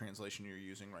which translation you're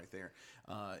using right there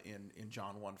in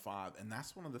John 1:5. And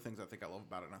that's one of the things I think I love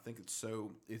about it. And I think it's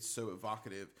so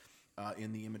evocative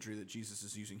in the imagery that Jesus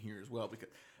is using here as well,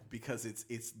 because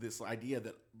it's this idea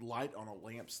that light on a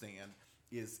lampstand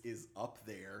is up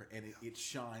there, and it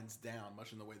shines down,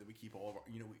 much in the way that we keep all of our,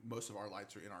 most of our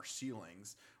lights are in our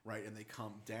ceilings, right? And they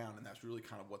come down, and that's really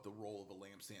kind of what the role of a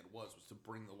lampstand was to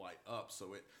bring the light up,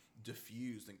 so it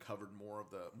diffused and covered more of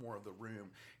the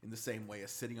room. In the same way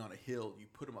as sitting on a hill, you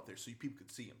put them up there so people could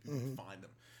see them, people could find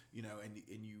them, and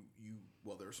you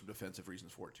well, there are some defensive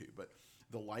reasons for it too, but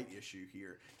the light issue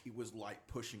here, it was light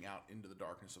pushing out into the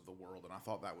darkness of the world, and I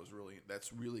thought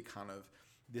that's really kind of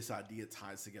this idea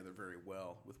ties together very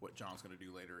well with what John's going to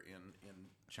do later in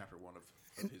chapter 1 of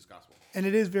his gospel. And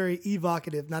it is very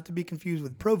evocative, not to be confused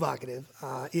with provocative.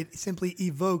 It simply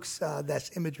evokes that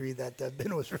imagery that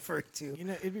Ben was referring to.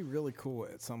 It'd be really cool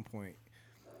at some point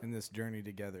in this journey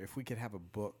together if we could have a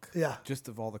book just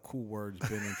of all the cool words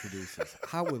Ben introduces.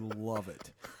 I would love it.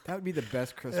 That would be the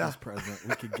best Christmas present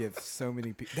we could give so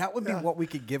many people. That would be what we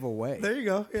could give away. There you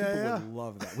go. People would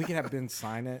love that. We could have Ben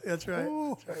sign it. That's right.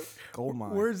 That's right. Gold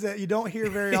mine. Words that you don't hear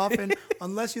very often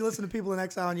unless you listen to People in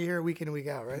Exile and you hear it week in and week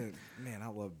out, right? Man, I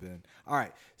love Ben. All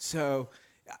right. So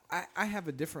I have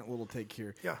a different little take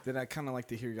here that I kind of like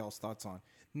to hear y'all's thoughts on.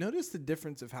 Notice the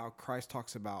difference of how Christ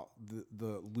talks about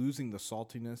the losing the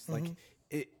saltiness. Like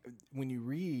when you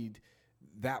read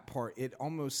that part, it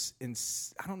almost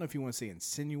I don't know if you want to say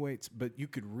insinuates, but you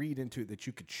could read into it that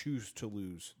you could choose to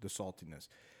lose the saltiness.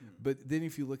 But then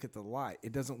if you look at the light,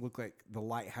 it doesn't look like the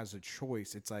light has a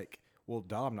choice. It's like, well,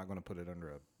 duh, I'm not going to put it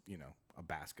under a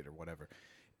basket or whatever.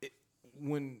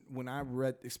 When I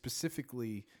read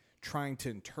specifically trying to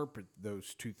interpret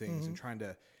those two things and trying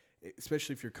to,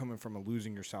 especially if you're coming from a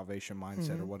losing your salvation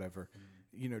mindset or whatever,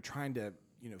 trying to,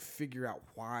 figure out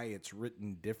why it's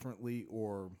written differently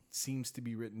or seems to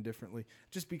be written differently.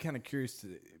 Just be kind of curious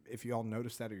if you all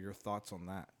notice that or your thoughts on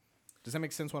that. Does that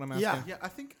make sense what I'm asking? Yeah,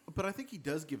 I think he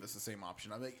does give us the same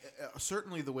option. I mean,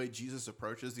 certainly the way Jesus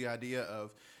approaches the idea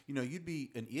of, you'd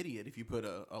be an idiot if you put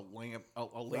a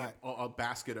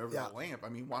basket over the lamp. I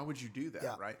mean, why would you do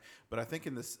that, right? But I think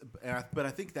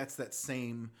I think that's that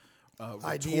same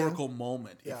rhetorical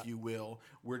moment, if you will,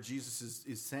 where Jesus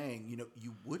is saying,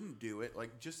 you wouldn't do it.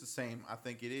 Like just the same, I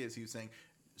think it is. He was saying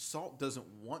salt doesn't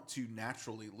want to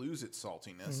naturally lose its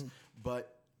saltiness,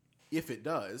 but if it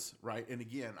does, right? And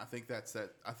again, I think that's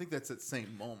that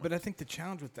same moment. But I think the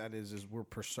challenge with that is we're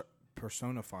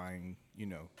personifying,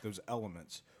 those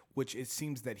elements, which it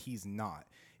seems that he's not.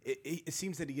 It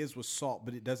seems that he is with salt,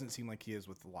 but it doesn't seem like he is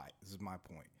with light. This is my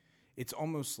point. It's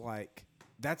almost like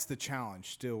that's the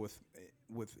challenge still with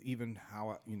even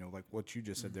how, like what you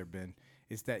just said there, Ben,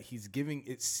 is that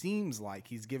it seems like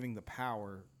he's giving the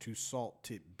power to salt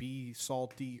to be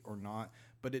salty or not,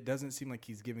 but it doesn't seem like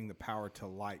he's giving the power to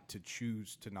light to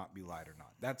choose to not be light or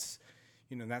not. That's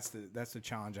the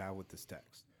challenge I have with this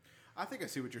text. I think I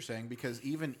see what you're saying, because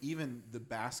even the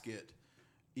basket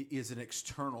is an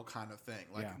external kind of thing.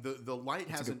 Like the light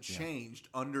hasn't changed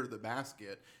under the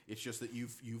basket. It's just that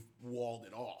you've walled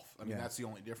it off. I mean, that's the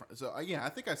only difference. So I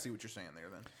think I see what you're saying there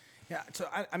then. Yeah. So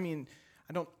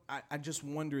I just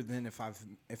wonder then if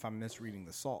I'm misreading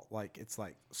the salt. Like it's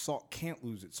like salt can't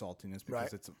lose its saltiness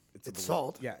because it's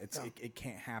salt. Yeah. It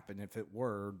can't happen. If it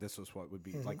were, this is what it would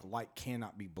be. Like light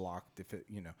cannot be blocked if it,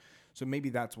 So maybe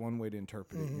that's one way to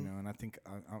interpret it, and I think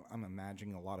I'm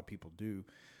imagining a lot of people do.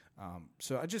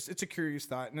 So it's a curious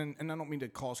thought, and I don't mean to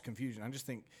cause confusion. I just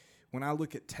think when I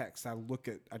look at text, I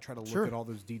try to look at all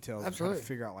those details and try to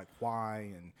figure out like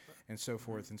why and so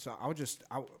forth. And so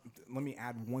let me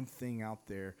add one thing out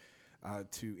there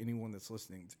to anyone that's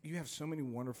listening. You have so many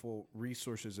wonderful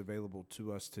resources available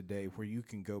to us today where you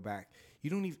can go back.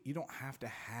 You don't have to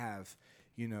have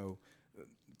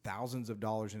thousands of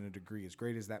dollars in a degree, as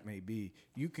great as that may be.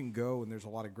 You can go, and there's a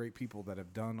lot of great people that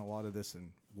have done a lot of this and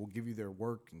will give you their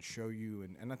work and show you.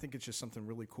 And I think it's just something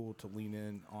really cool to lean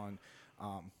in on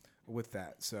with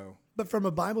that. So, but from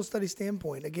a Bible study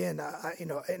standpoint, again,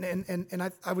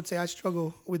 I would say I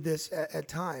struggle with this at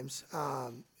times.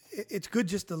 It's good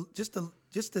just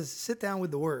to sit down with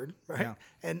the Word, right?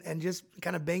 Yeah. And just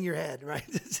kind of bang your head, right?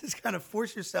 Just kind of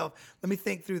force yourself. Let me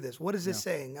think through this. What is this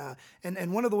saying?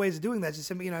 And one of the ways of doing that is just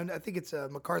simply, I think it's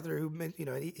MacArthur who,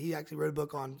 he actually wrote a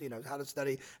book on, how to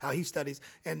study, how he studies,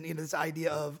 and this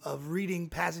idea of reading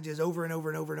passages over and over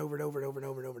and over and over and over and over and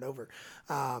over and over and over.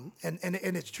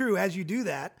 And it's true as you do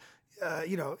that.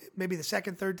 Maybe the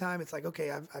second, third time, it's like,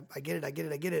 okay, I get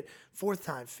it. Fourth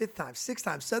time, fifth time, sixth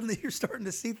time, suddenly you're starting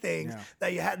to see things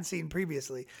that you hadn't seen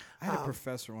previously. I had a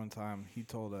professor one time, he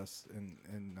told us,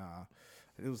 and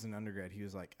it was an undergrad, he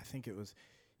was like, he's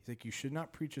like, you should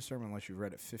not preach a sermon unless you've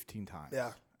read it 15 times.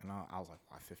 Yeah. And I was like,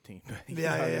 why 15?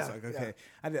 Yeah. Like, okay.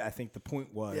 Yeah. I think the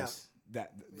point was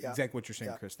that, exactly what you're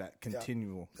saying, Chris, that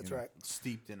continual. That's right.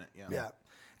 Steeped in it, Yeah.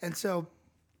 And so...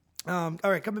 all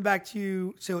right, coming back to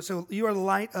you. So you are the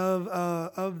light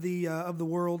of the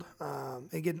world.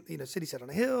 Again, city set on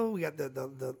a hill. We got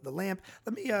the lamp.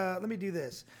 Let me do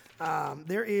this.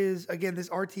 There is again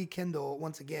this RT Kindle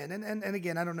once again, and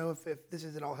again, I don't know if this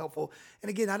is at all helpful.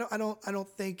 And again, I don't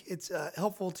think it's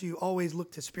helpful to always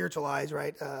look to spiritualize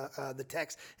the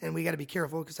text, and we got to be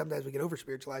careful because sometimes we can over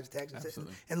spiritualize the text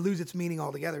and lose its meaning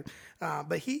altogether.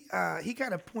 But he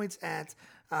kind of points at.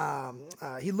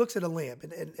 He looks at a lamp,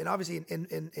 and obviously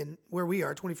in where we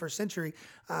are, 21st century,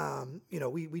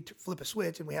 we flip a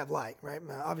switch and we have light, right?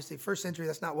 Obviously, first century,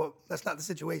 that's not the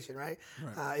situation, right?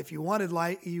 If you wanted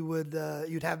light,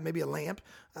 you'd have maybe a lamp.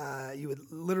 You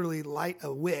would literally light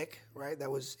a wick, right?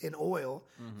 That was in oil,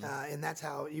 and that's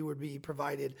how you would be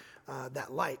provided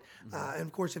that light. And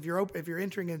of course, if you're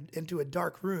entering into a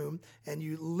dark room and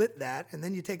you lit that, and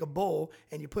then you take a bowl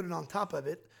and you put it on top of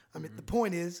it. I mean, the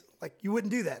point is, like, you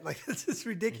wouldn't do that. Like, it's just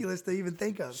ridiculous to even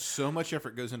think of. So much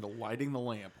effort goes into lighting the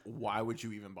lamp. Why would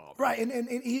you even bother? Right, and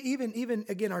even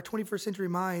again, our 21st century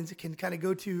minds can kind of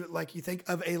go to, like, you think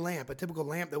of a lamp, a typical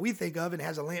lamp that we think of, and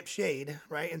has a lamp shade,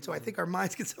 right? And so I think our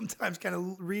minds can sometimes kind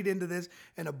of read into this,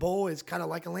 and a bowl is kind of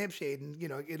like a lampshade, and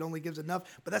it only gives enough.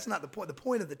 But that's not the point. The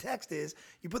point of the text is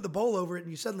you put the bowl over it,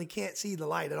 and you suddenly can't see the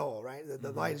light at all, right?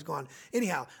 The light is gone.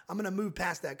 Anyhow, I'm going to move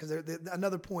past that because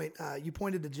another point you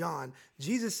pointed to John.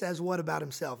 Jesus says what about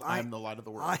himself? I am the light of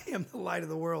the world. I am the light of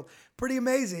the world. Pretty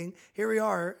amazing. Here we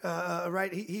are,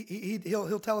 right?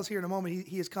 He'll tell us here in a moment.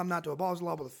 He has come not to abolish the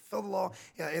law, but to fulfill the law.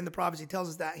 In the prophets, he tells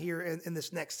us that here in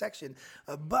this next section.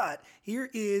 But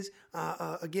here is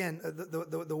again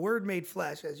the Word made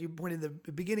flesh, as you pointed at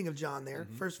the beginning of John there,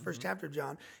 first chapter of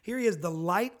John. Here he is, the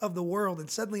light of the world,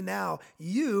 and suddenly now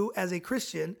you, as a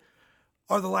Christian,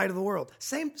 are the light of the world.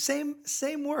 Same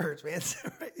words, man.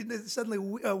 Suddenly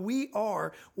we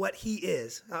are what he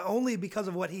is, only because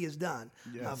of what he has done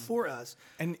for us.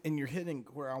 And you're hitting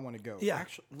where I want to go. Yeah.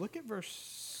 Actually, look at verse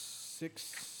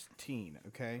 16,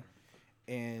 okay?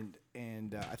 And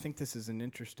I think this is an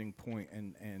interesting point.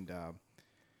 And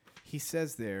he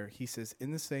says there,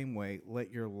 in the same way,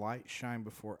 let your light shine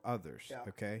before others,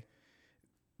 okay?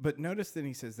 But notice then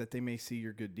he says that they may see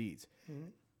your good deeds. Mm-hmm.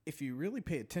 If you really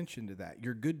pay attention to that,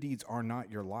 your good deeds are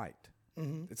not your light.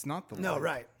 Mm-hmm. It's not the light. No,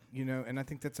 right. And I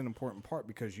think that's an important part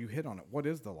because you hit on it. What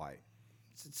is the light?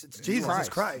 It's Jesus. Christ. It's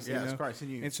Christ. Yeah, it's Christ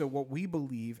in you. And so what we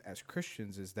believe as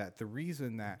Christians is that the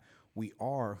reason that we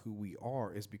are who we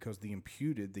are is because the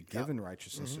given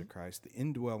righteousness of Christ, the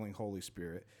indwelling Holy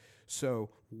Spirit.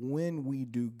 So when we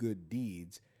do good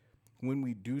deeds, when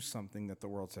we do something that the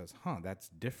world says, that's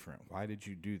different. Why did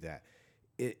you do that?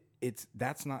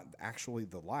 That's not actually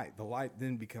the light. The light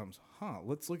then becomes,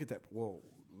 let's look at that. Well,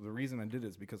 the reason I did it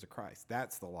is because of Christ.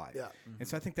 That's the light. Yeah. Mm-hmm. And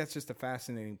so I think that's just a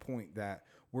fascinating point that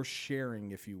we're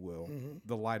sharing, if you will,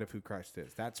 the light of who Christ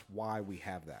is. That's why we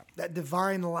have that. That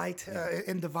divine light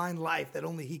and divine life that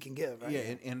only he can give. Right?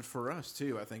 Yeah, and for us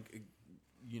too, I think,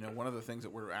 one of the things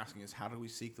that we're asking is how do we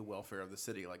seek the welfare of the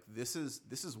city? Like this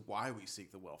is why we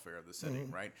seek the welfare of the city,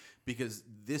 right? Because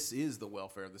this is the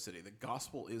welfare of the city. The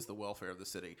gospel is the welfare of the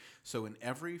city. So in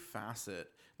every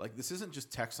facet, like this isn't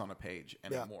just text on a page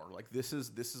anymore. Yeah. Like this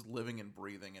is living and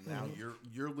breathing, and now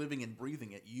you're living and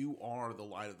breathing it. You are the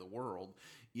light of the world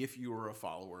if you are a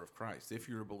follower of Christ, if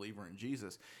you're a believer in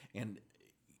Jesus. And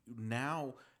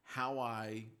now how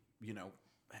I,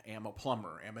 am a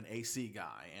plumber, am an AC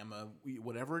guy, am a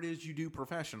whatever it is you do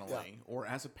professionally or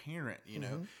as a parent,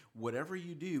 whatever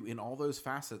you do in all those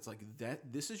facets, like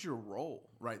that, this is your role,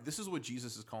 right? This is what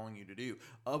Jesus is calling you to do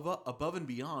above and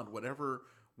beyond whatever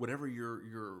whatever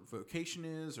your vocation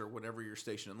is, or whatever your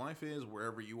station in life is,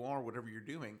 wherever you are, whatever you're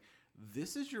doing,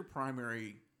 this is your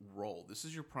primary role. This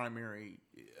is your primary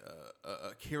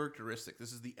characteristic.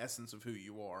 This is the essence of who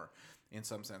you are, in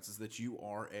some senses, that you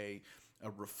are a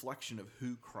reflection of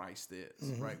who Christ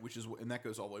is, right? Which is, and that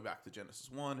goes all the way back to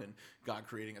Genesis 1 and God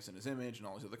creating us in His image and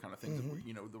all these other kind of things. That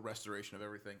we, the restoration of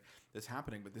everything that's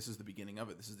happening. But this is the beginning of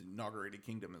it. This is the inaugurated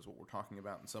kingdom, is what we're talking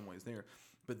about in some ways there.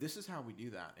 But this is how we do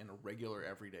that in a regular,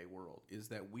 everyday world: is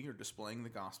that we are displaying the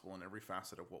gospel in every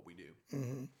facet of what we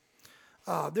do.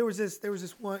 There was this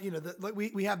one, like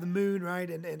we have the moon, right?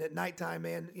 And at nighttime,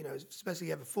 man, especially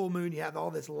you have a full moon, you have all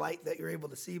this light that you're able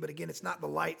to see. But again, it's not the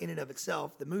light in and of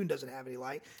itself. The moon doesn't have any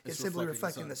light. It's simply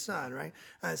reflecting the sun, right?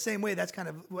 Same way, that's kind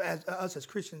of, as us as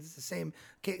Christians, it's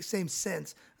the same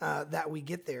sense that we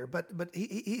get there. But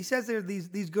he says there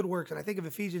these good works, and I think of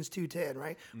Ephesians 2:10,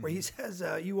 right? Where he says,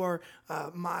 you are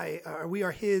we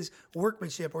are His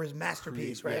workmanship, or His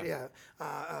masterpiece, right?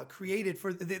 Yeah. Created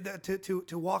for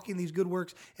to walk in these good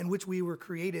works in which we were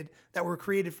created, that were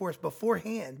created for us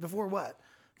beforehand. Before what?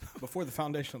 Before the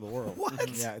foundation of the world.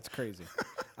 What? Yeah, it's crazy.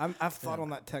 I've thought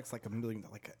on that text like a million.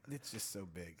 Like, it's just so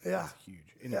big. Yeah. It's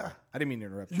huge. Anyway, I didn't mean to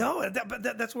interrupt you. No,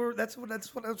 that's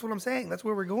what I'm saying. That's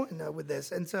where we're going with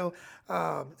this. And so,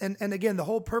 and again, the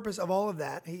whole purpose of all of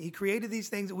that, he created these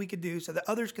things that we could do so that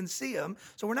others can see them.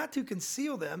 So we're not to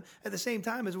conceal them. At the same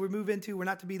time, as we move into, we're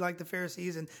not to be like the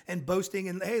Pharisees and boasting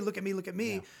and, hey, look at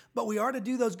me. Yeah. But we are to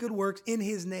do those good works in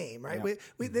His name, right?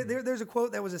 Yeah. There's a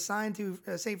quote that was assigned to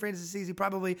St. Francis of Assisi,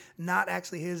 probably not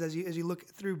actually his as you look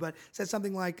through, but says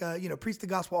something like, preach the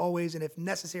gospel always, and if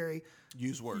necessary,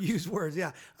 use words. Use words,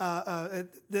 yeah.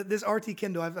 This R.T.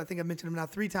 Kendall, I think I've mentioned him now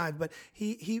 3 times, but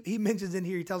he mentions in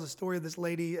here, he tells a story of this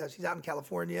lady. She's out in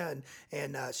California,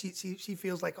 and she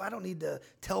feels like, I don't need to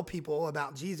tell people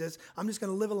about Jesus. I'm just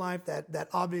going to live a life that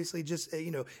obviously just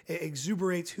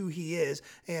exuberates who He is,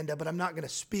 but I'm not going to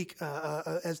speak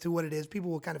as to what it is. People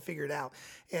will kind of figure it out.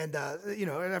 And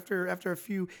after a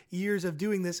few years of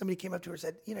doing this, somebody came up to her and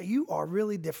said, you are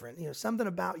really different. Something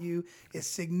about you is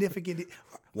significant.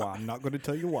 Well, I'm not going to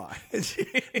tell you why.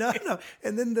 No.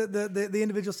 And then the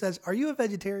individual says, "Are you a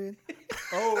vegetarian?"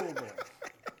 Oh, boy.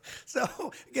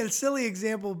 So again, a silly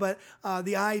example, but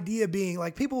the idea being,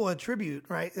 like, people will attribute,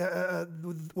 right,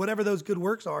 whatever those good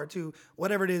works are to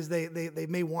whatever it is they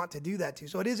may want to do that to.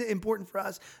 So it is important for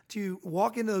us to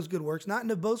walk into those good works, not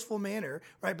in a boastful manner,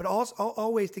 right, but also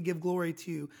always to give glory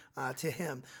to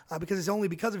Him, because it's only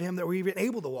because of Him that we're even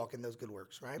able to walk in those good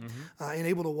works, right, and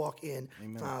able to walk in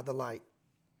the light.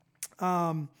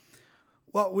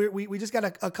 Well, we just got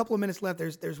a couple of minutes left.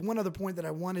 There's one other point that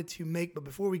I wanted to make, but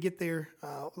before we get there,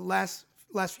 last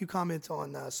few comments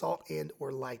on salt and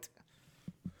or light.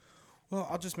 Well,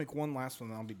 I'll just make one last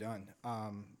one and I'll be done.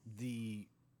 The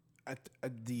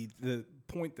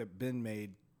point that Ben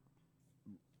made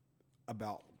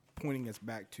about pointing us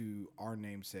back to our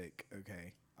namesake,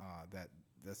 okay, that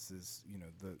this is,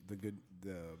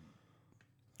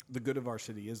 the good of our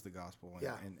city is the gospel,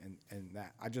 and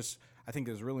that I think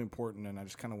is really important, and I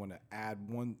just kind of want to add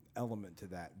one element to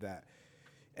that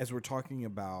as we're talking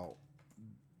about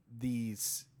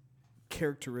these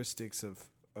characteristics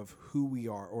of who we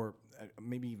are, or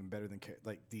maybe even better than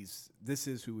this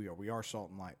is who we are. We are salt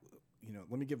and light.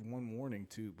 Let me give one warning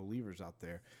to believers out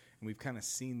there, and we've kind of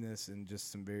seen this in just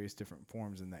some various different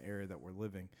forms in the area that we're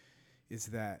living, is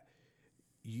that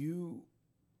you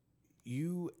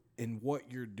in what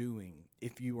you're doing,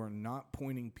 if you are not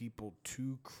pointing people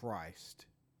to Christ,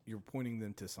 you're pointing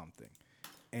them to something.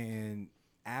 And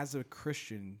as a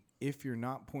Christian, if you're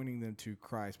not pointing them to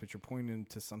Christ, but you're pointing them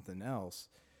to something else,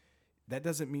 that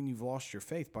doesn't mean you've lost your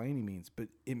faith by any means, but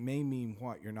it may mean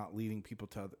you're not leading people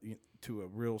to a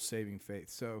real saving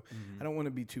faith. So I don't want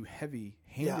to be too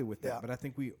heavy-handed with that, but I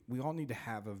think we all need to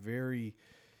have a very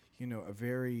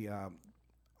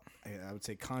I would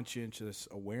say conscientious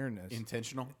awareness.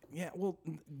 Intentional? Yeah, well,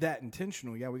 that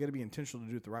intentional. Yeah, we got to be intentional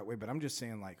to do it the right way. But I'm just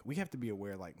saying, we have to be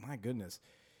aware, my goodness,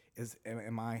 is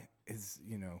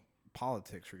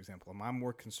politics, for example. Am I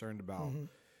more concerned about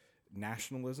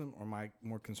nationalism, or am I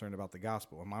more concerned about the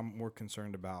gospel? Am I more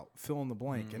concerned about fill in the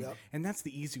blank? And that's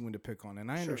the easy one to pick on.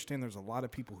 And I understand there's a lot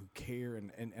of people who care,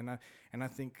 and I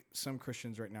think some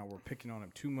Christians right now, we're picking on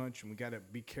them too much, and we got to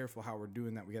be careful how we're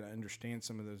doing that. We got to understand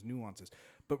some of those nuances.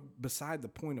 But beside the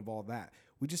point of all that,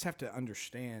 we just have to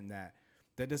understand that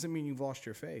doesn't mean you've lost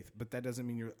your faith, but that doesn't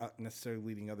mean you're necessarily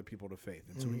leading other people to faith.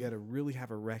 And so we got to really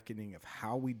have a reckoning of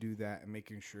how we do that, and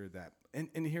making sure that, and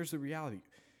here's the reality,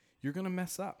 you're going to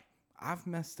mess up. I've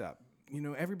messed up.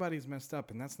 Everybody's messed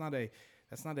up, and that's not a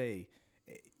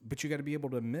But you got to be able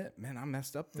to admit, man, I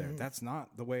messed up there. That's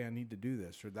not the way I need to do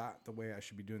this, or that the way I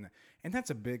should be doing that. And that's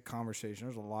a big conversation.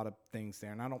 There's a lot of things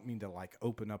there, and I don't mean to like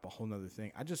open up a whole nother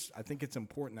thing. I think it's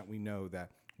important that we know that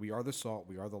we are the salt,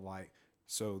 we are the light,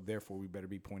 so therefore we better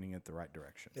be pointing it the right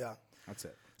direction. Yeah. That's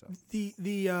it. So.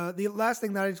 The last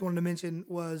thing that I just wanted to mention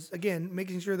was, again,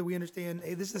 making sure that we understand,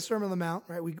 hey, this is the Sermon on the Mount,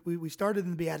 right? We started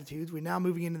in the Beatitudes. We're now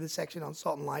moving into this section on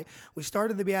salt and light. We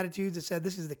started the Beatitudes that said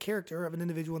this is the character of an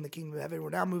individual in the kingdom of heaven. We're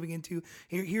now moving into,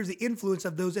 here's the influence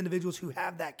of those individuals who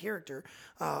have that character.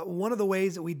 One of the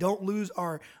ways that we don't lose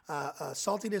our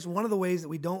saltiness, one of the ways that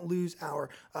we don't lose our,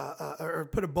 or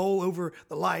put a bowl over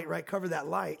the light, right, cover that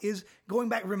light, is going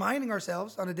back, reminding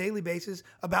ourselves on a daily basis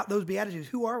about those Beatitudes.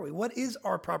 Who are we? What is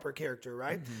our proper character,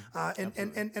 right?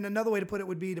 And another way to put it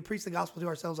would be to preach the gospel to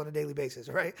ourselves on a daily basis,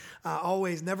 right?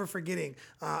 Always, never forgetting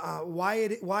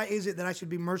why is it that I should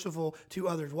be merciful to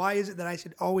others? Why is it that I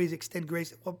should always extend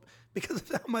grace? Well, because of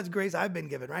how much grace I've been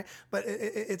given, right? But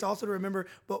it's also to remember,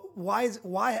 but why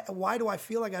do I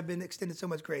feel like I've been extended so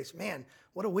much grace? Man,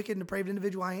 what a wicked and depraved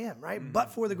individual I am, right?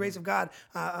 But for the grace of God,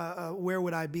 where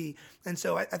would I be? And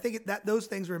so I think that those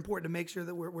things are important to make sure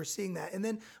that we're seeing that. And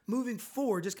then moving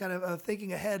forward, just kind of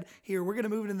thinking ahead here, we're going to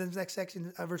move into the next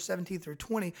section, verse 17 through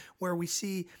 20, where we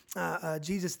see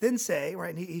Jesus then say,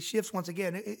 right, and he shifts once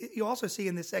again. You also see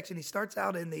in this section, he starts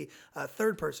out in the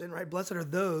third person, right? Blessed are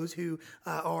those who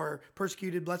are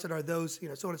persecuted. Blessed are those,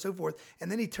 so on and so forth.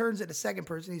 And then he turns it to second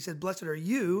person. He says, blessed are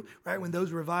you, right, when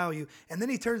those revile you. And then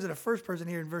he turns it to first person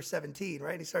here in verse 17,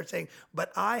 right? And he starts saying,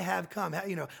 but I have come,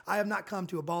 I have not come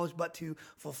to abolish, but to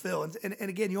fulfill. And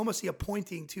again, you almost see a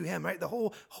pointing to him, right? The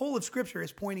whole of Scripture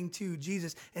is pointing to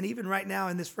Jesus. And even right now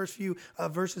in this first few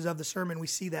verses of the sermon, we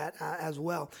see that as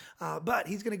well. But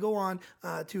he's going to go on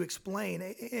to explain.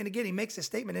 And again, he makes a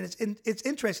statement, and it's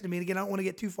interesting to me. And again, I don't want to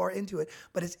get too far into it,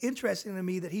 but it's interesting to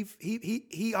me that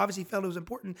he obviously felt it was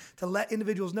important to let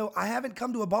individuals know, I haven't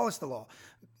come to abolish the law.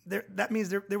 That means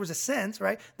there was a sense,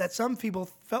 right, that some people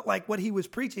felt like what he was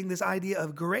preaching, this idea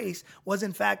of grace, was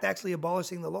in fact actually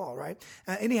abolishing the law, right?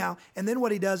 Anyhow, and then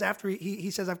what he does after he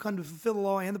says, I've come to fulfill the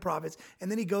law and the prophets, and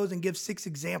then he goes and gives 6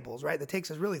 examples, right, that takes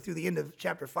us really through the end of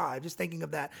chapter 5, just thinking of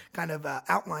that kind of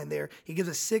outline there. He gives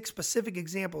us 6 specific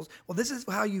examples. Well, this is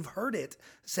how you've heard it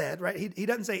said, right? He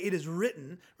doesn't say it is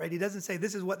written, right? He doesn't say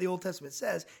this is what the Old Testament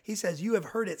says. He says you have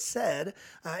heard it said,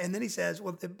 and then he says,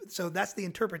 well, so that's the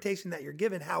interpretation that you're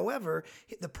given. However,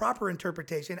 the proper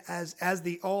interpretation, as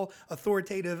the all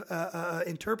authoritative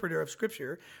interpreter of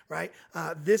Scripture, right?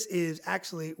 This is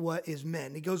actually what is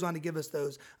meant. He goes on to give us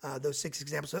those 6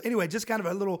 examples. So anyway, just kind of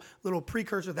a little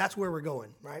precursor. That's where we're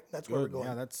going, right? That's where we're going.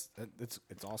 Yeah, it's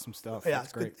awesome stuff. Yeah,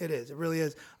 that's great. It is. It really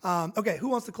is. Okay, who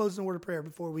wants to close in a word of prayer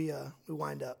before we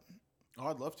wind up? Oh,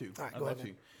 I'd love to. All right, I'd go love ahead,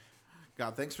 to.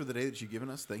 God, thanks for the day that you've given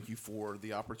us. Thank you for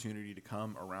the opportunity to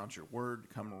come around your word,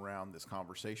 come around this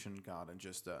conversation, God, and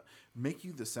just make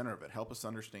you the center of it. Help us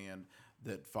understand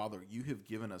that, Father, you have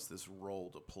given us this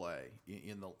role to play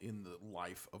in the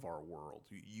life of our world.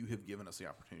 You have given us the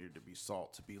opportunity to be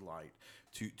salt, to be light,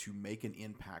 to make an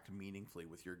impact meaningfully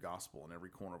with your gospel in every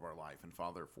corner of our life. And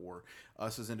Father, for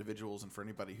us as individuals and for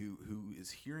anybody who is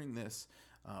hearing this,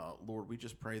 Lord, we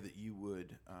just pray that you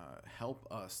would help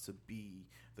us to be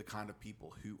the kind of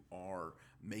people who are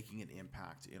making an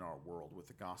impact in our world with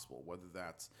the gospel, whether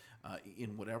that's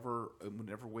in whatever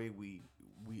way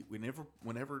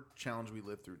whenever challenge we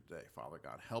live through today. Father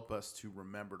God, help us to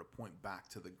remember to point back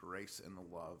to the grace and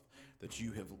the love that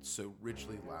you have so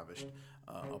richly lavished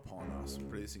upon us. We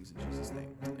pray these things in Jesus'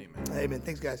 name. Amen. Amen.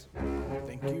 Thanks, guys.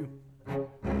 Thank you.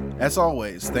 As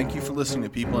always, thank you for listening to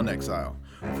People in Exile.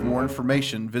 For more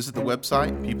information, visit the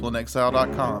website,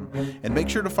 peopleinexile.com, and make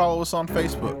sure to follow us on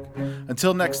Facebook.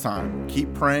 Until next time,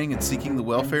 keep praying and seeking the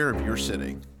welfare of your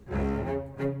city.